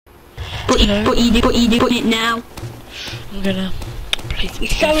Put it now. I'm gonna play the You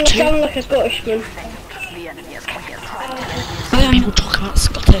sound like a Scottishman. People talk about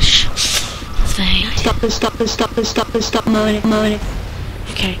Scottish. Stop moaning.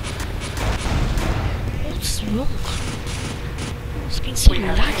 Okay. What's wrong? It's been so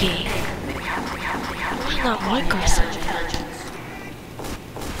laggy. Wasn't that Minecraft?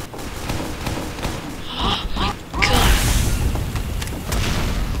 Oh my god.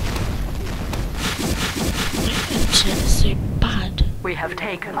 My internet is so bad. We have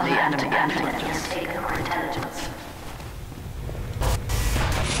taken the enemy intelligence.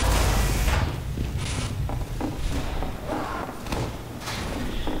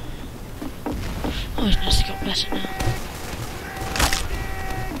 Oh, it's just got better now.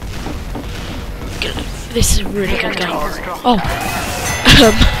 This is a really good game. Oh!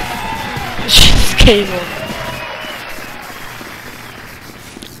 She just came on.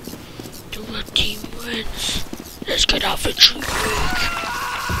 The red team wins. Let's get our victory quick.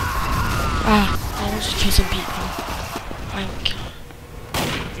 I want to kill some people. I don't care.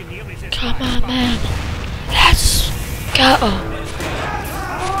 Come on, man. Let's go.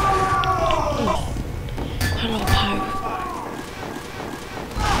 Hello, pirate.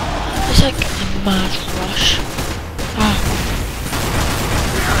 It's like a mad rush.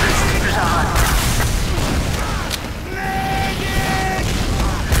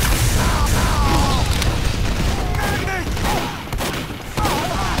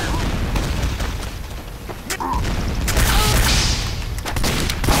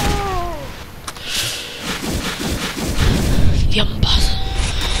 Yumbas.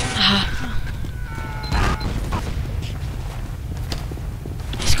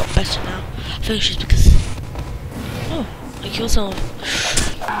 It's got better now. I think it's just because. Oh, I killed someone.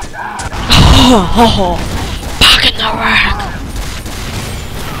 Oh, back in the rack.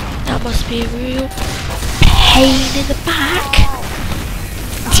 That must be a real pain in the back.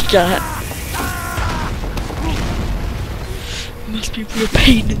 Must be a real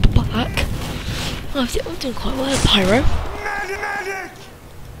pain in the back. Oh, I'm doing quite well, Pyro.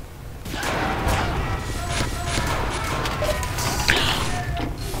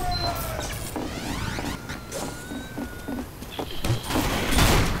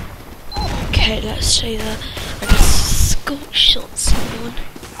 Okay, let's say that I can scorch shot someone.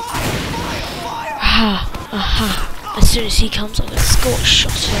 Aha. As soon as he comes, I'm gonna scorch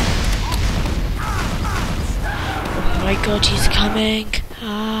shot him. Oh my god, he's coming.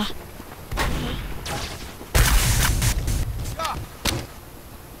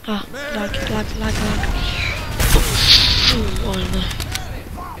 Lag. Oh no.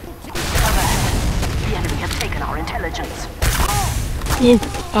 The enemy has taken our intelligence.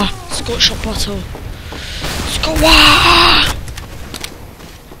 Scorch shot bottle.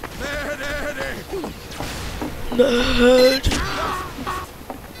 Nerd.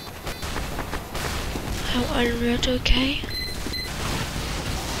 How unread, okay?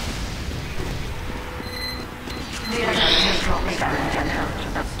 The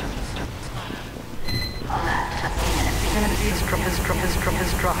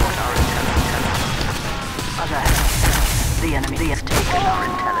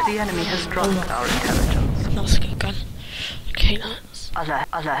enemy has dropped our intelligence. That was a good gun. Okay, let's.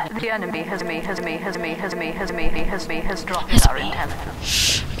 The enemy has dropped our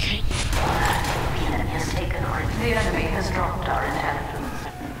intelligence. Okay. The enemy has dropped our intelligence.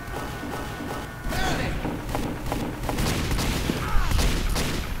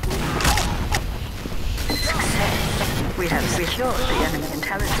 We have secured the enemy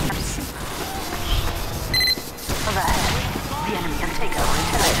intelligence. The enemy can take our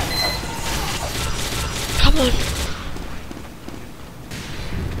intelligence. Come on.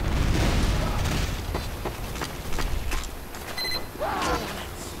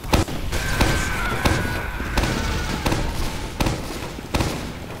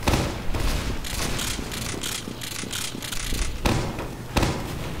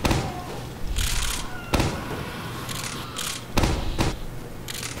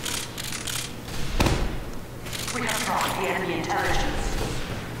 We have brought the enemy intelligence.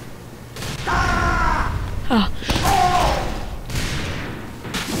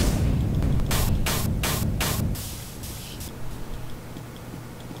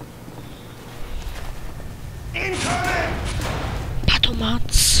 Battle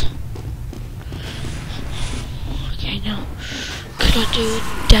mats. Okay, now could I do a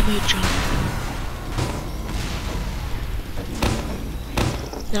demo job?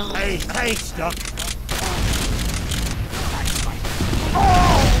 No. Hey, stop.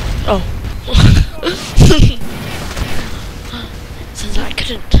 Oh. So because I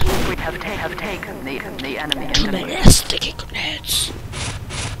couldn't. We have taken the enemy. Too many sticky grenades.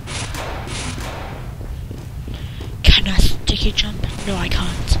 Can I sticky jump? No, I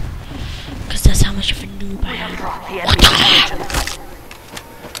can't. Because that's how much of a noob I am. What the hell?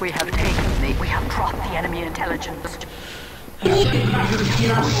 We have dropped the enemy intelligence.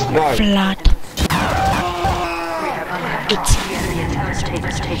 Blood. It's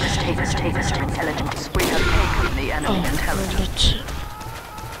Intelligence. We have taken the enemy intelligence.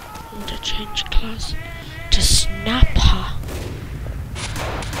 I'm gonna change class to Snapper.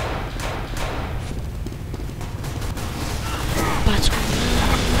 But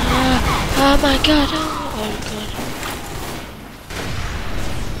oh my god! Oh god!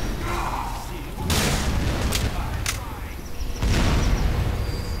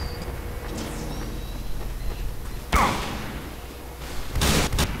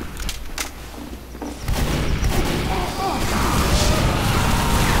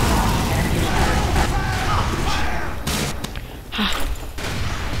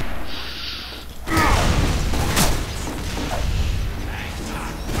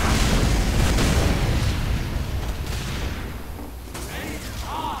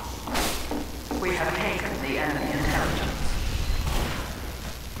 We have taken the enemy intelligence.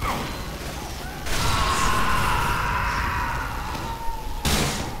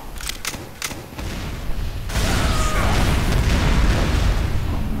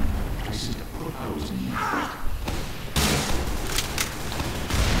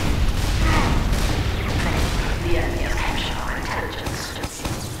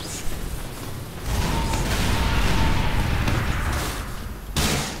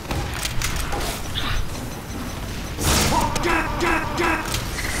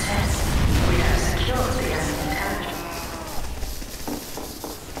 enemy has captured our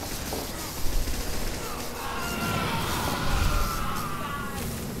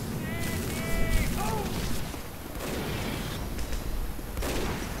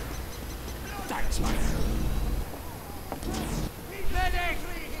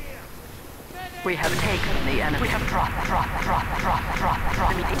intelligence. We have taken the enemy. We have dropped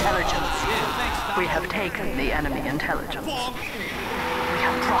enemy intelligence. We have taken the enemy intelligence. We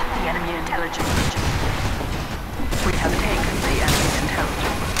have dropped the enemy intelligence. We have taken the enemy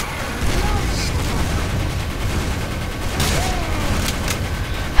intelligence.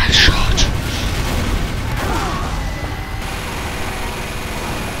 Headshot.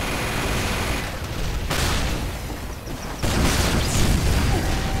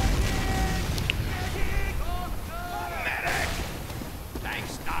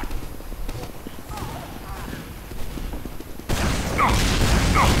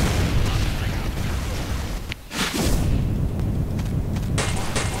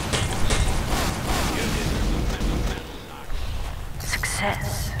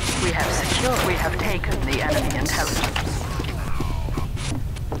 Success. We have secured. We have taken the enemy intelligence.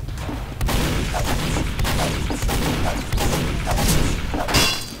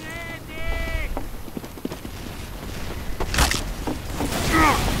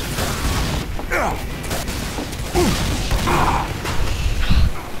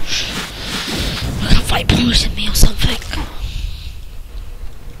 Look how fight poison me or something.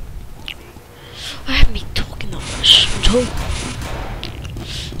 I haven't been talking that much at all.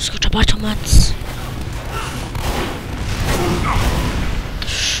 Let's go to Battlements.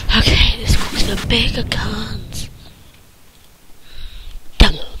 Okay, this cooks the bigger guns.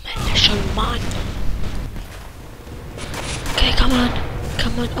 Devil militia man. Okay, come on.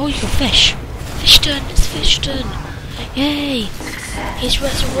 Come on. Oh, you got fish. Fish turn. It's fish turn. Yay. He's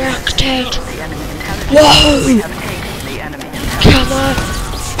resurrected. Whoa. We have taken the enemy intelligence. Come on.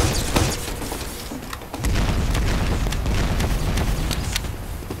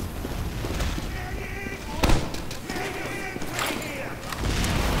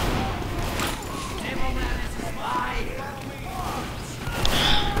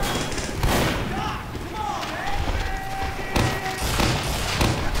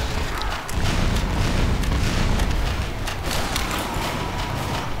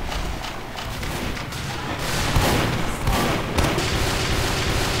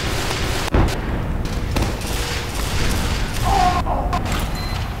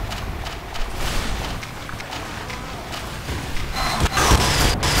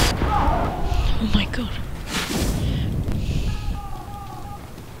 Oh my god.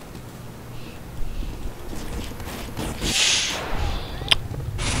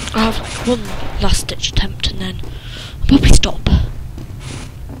 I have like one last ditch attempt and then I'll probably stop.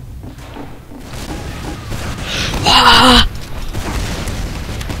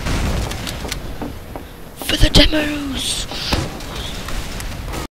 For the demos!